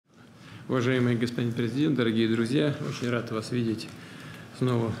Уважаемый господин президент, дорогие друзья, очень рад вас видеть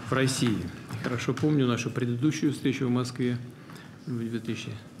снова в России. Хорошо помню нашу предыдущую встречу в Москве в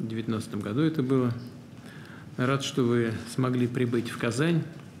 2019 году это было. Рад, что вы смогли прибыть в Казань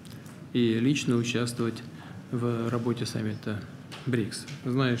и лично участвовать в работе саммита БРИКС.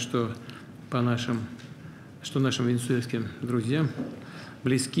 Знаю, что нашим венесуэльским друзьям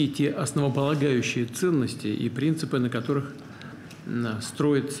близки те основополагающие ценности и принципы, на которых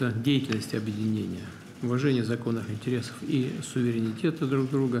строится деятельность объединения. Уважение законных интересов и суверенитета друг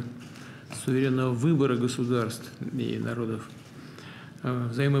друга, суверенного выбора государств и народов,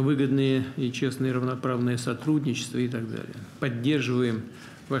 взаимовыгодные и честные равноправное сотрудничество и так далее. Поддерживаем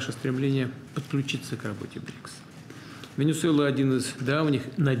ваше стремление подключиться к работе БРИКС. Венесуэла – один из давних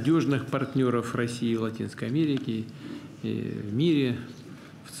надежных партнеров России, Латинской Америки и в мире.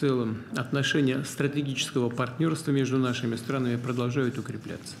 В целом, отношения стратегического партнерства между нашими странами продолжают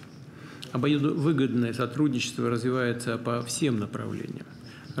укрепляться. Обоюдовыгодное сотрудничество развивается по всем направлениям.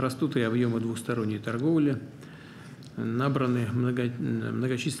 Растут и объемы двусторонней торговли, набраны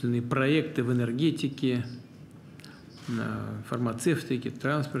многочисленные проекты в энергетике, фармацевтике,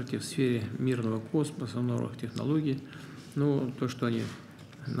 транспорте, в сфере мирного космоса, новых технологий. Ну, то, что они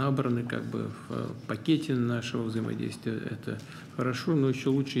набраны как бы в пакете нашего взаимодействия, это хорошо, но еще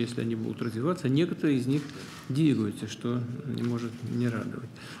лучше, если они будут развиваться. Некоторые из них двигаются, что не может не радовать.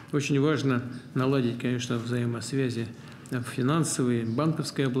 Очень важно наладить, конечно, взаимосвязи в финансовой,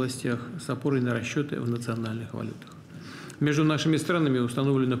 банковской областях с опорой на расчеты в национальных валютах. Между нашими странами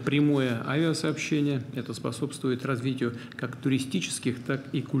установлено прямое авиасообщение. Это способствует развитию как туристических, так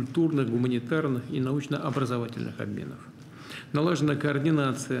и культурных, гуманитарных и научно-образовательных обменов. Налажена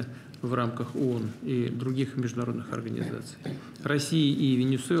координация в рамках ООН и других международных организаций. Россия и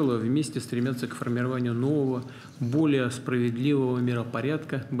Венесуэла вместе стремятся к формированию нового, более справедливого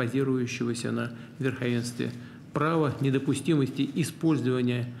миропорядка, базирующегося на верховенстве права, недопустимости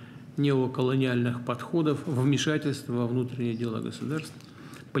использования неоколониальных подходов, вмешательства во внутренние дела государств,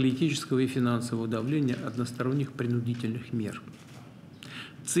 политического и финансового давления, односторонних принудительных мер.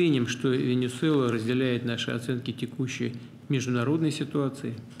 Ценим, что Венесуэла разделяет наши оценки текущей международной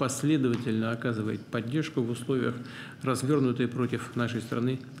ситуации, последовательно оказывает поддержку в условиях развернутой против нашей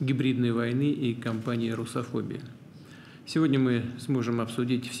страны гибридной войны и кампании русофобии. Сегодня мы сможем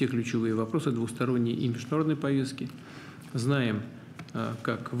обсудить все ключевые вопросы двусторонней и международной повестки. Знаем,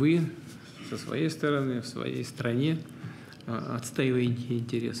 как вы со своей стороны, в своей стране отстаиваете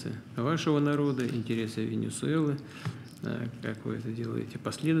интересы вашего народа, интересы Венесуэлы, как вы это делаете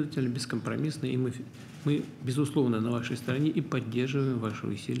последовательно, бескомпромиссно, и мы, безусловно, на вашей стороне и поддерживаем ваши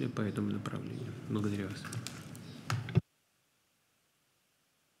усилия по этому направлению. Благодарю вас.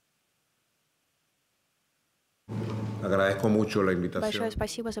 Большое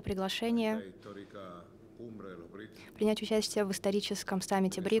спасибо за приглашение принять участие в историческом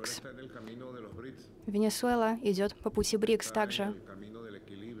саммите БРИКС. Венесуэла идет по пути БРИКС также.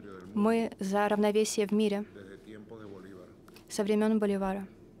 Мы за равновесие в мире со времен Боливара.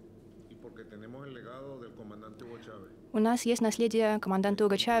 У нас есть наследие команданта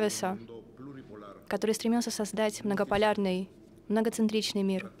Уго Чавеса, который стремился создать многополярный, многоцентричный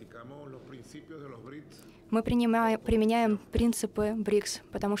мир. Мы применяем принципы БРИКС,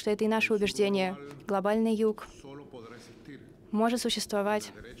 потому что это и наше убеждение. Глобальный юг может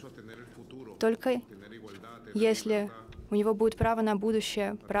существовать только если у него будет право на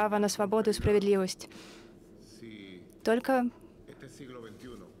будущее, право на свободу и справедливость. Только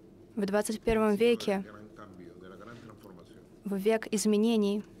в 21 веке, в век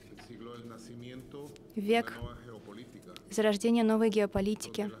изменений, век зарождения новой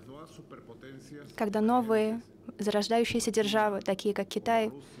геополитики, когда новые зарождающиеся державы, такие как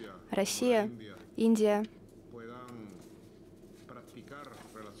Китай, Россия, Индия,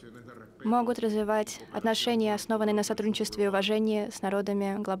 могут развивать отношения, основанные на сотрудничестве и уважении с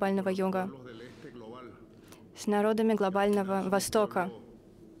народами глобального юга, с народами глобального Востока.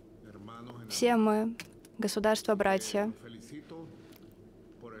 Все мы государства-братья.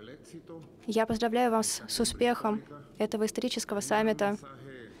 Я поздравляю вас с успехом этого исторического саммита.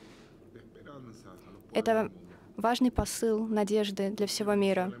 Это важный посыл надежды для всего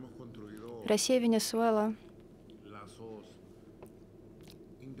мира. Россия и Венесуэла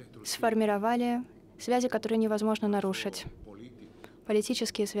сформировали связи, которые невозможно нарушить.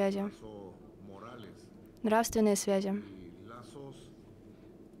 Политические связи, нравственные связи,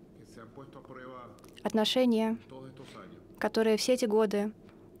 отношения, которые все эти годы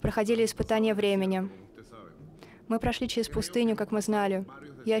проходили испытания времени. Мы прошли через пустыню, как мы знали.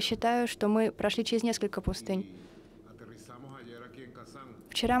 Я считаю, что мы прошли через несколько пустынь.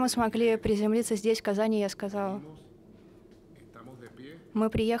 Вчера мы смогли приземлиться здесь, в Казани, я сказала. Мы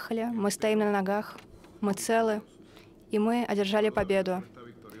приехали, мы стоим на ногах, мы целы, и мы одержали победу.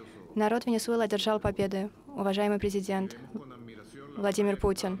 Народ Венесуэлы одержал победу, уважаемый президент Владимир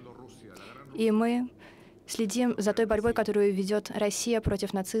Путин. И мы следим за той борьбой, которую ведет Россия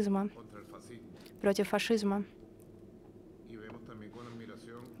против нацизма, против фашизма.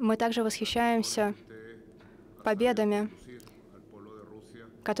 Мы также восхищаемся победами,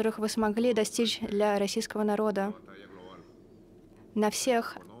 которых вы смогли достичь для российского народа на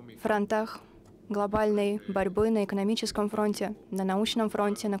всех фронтах глобальной борьбы, на экономическом фронте, на научном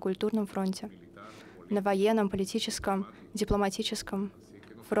фронте, на культурном фронте, на военном, политическом, дипломатическом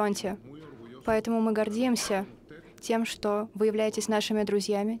фронте. Поэтому мы гордимся тем, что вы являетесь нашими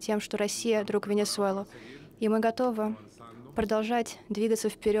друзьями, тем, что Россия — друг Венесуэлы. И мы готовы продолжать двигаться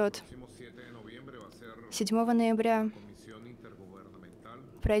вперед. 7 ноября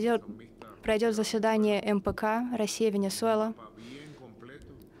пройдет заседание МПК «Россия-Венесуэла».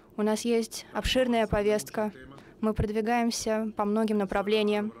 У нас есть обширная повестка. Мы продвигаемся по многим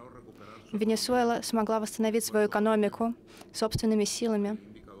направлениям. Венесуэла смогла восстановить свою экономику собственными силами.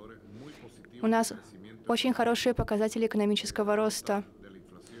 У нас очень хорошие показатели экономического роста.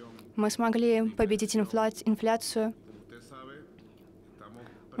 Мы смогли победить инфляцию.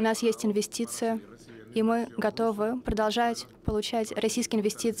 У нас есть инвестиции, и мы готовы продолжать получать российские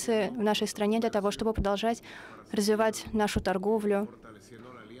инвестиции в нашей стране для того, чтобы продолжать развивать нашу торговлю,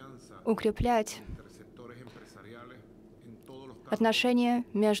 укреплять отношения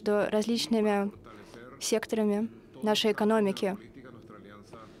между различными секторами нашей экономики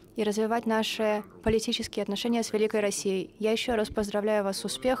и развивать наши политические отношения с Великой Россией. Я еще раз поздравляю вас с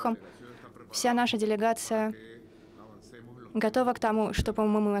успехом. Вся наша делегация готова к тому, чтобы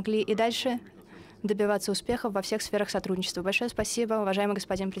мы могли и дальше добиваться успехов во всех сферах сотрудничества. Большое спасибо, уважаемый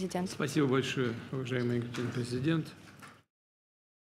господин президент. Спасибо большое, уважаемый господин президент.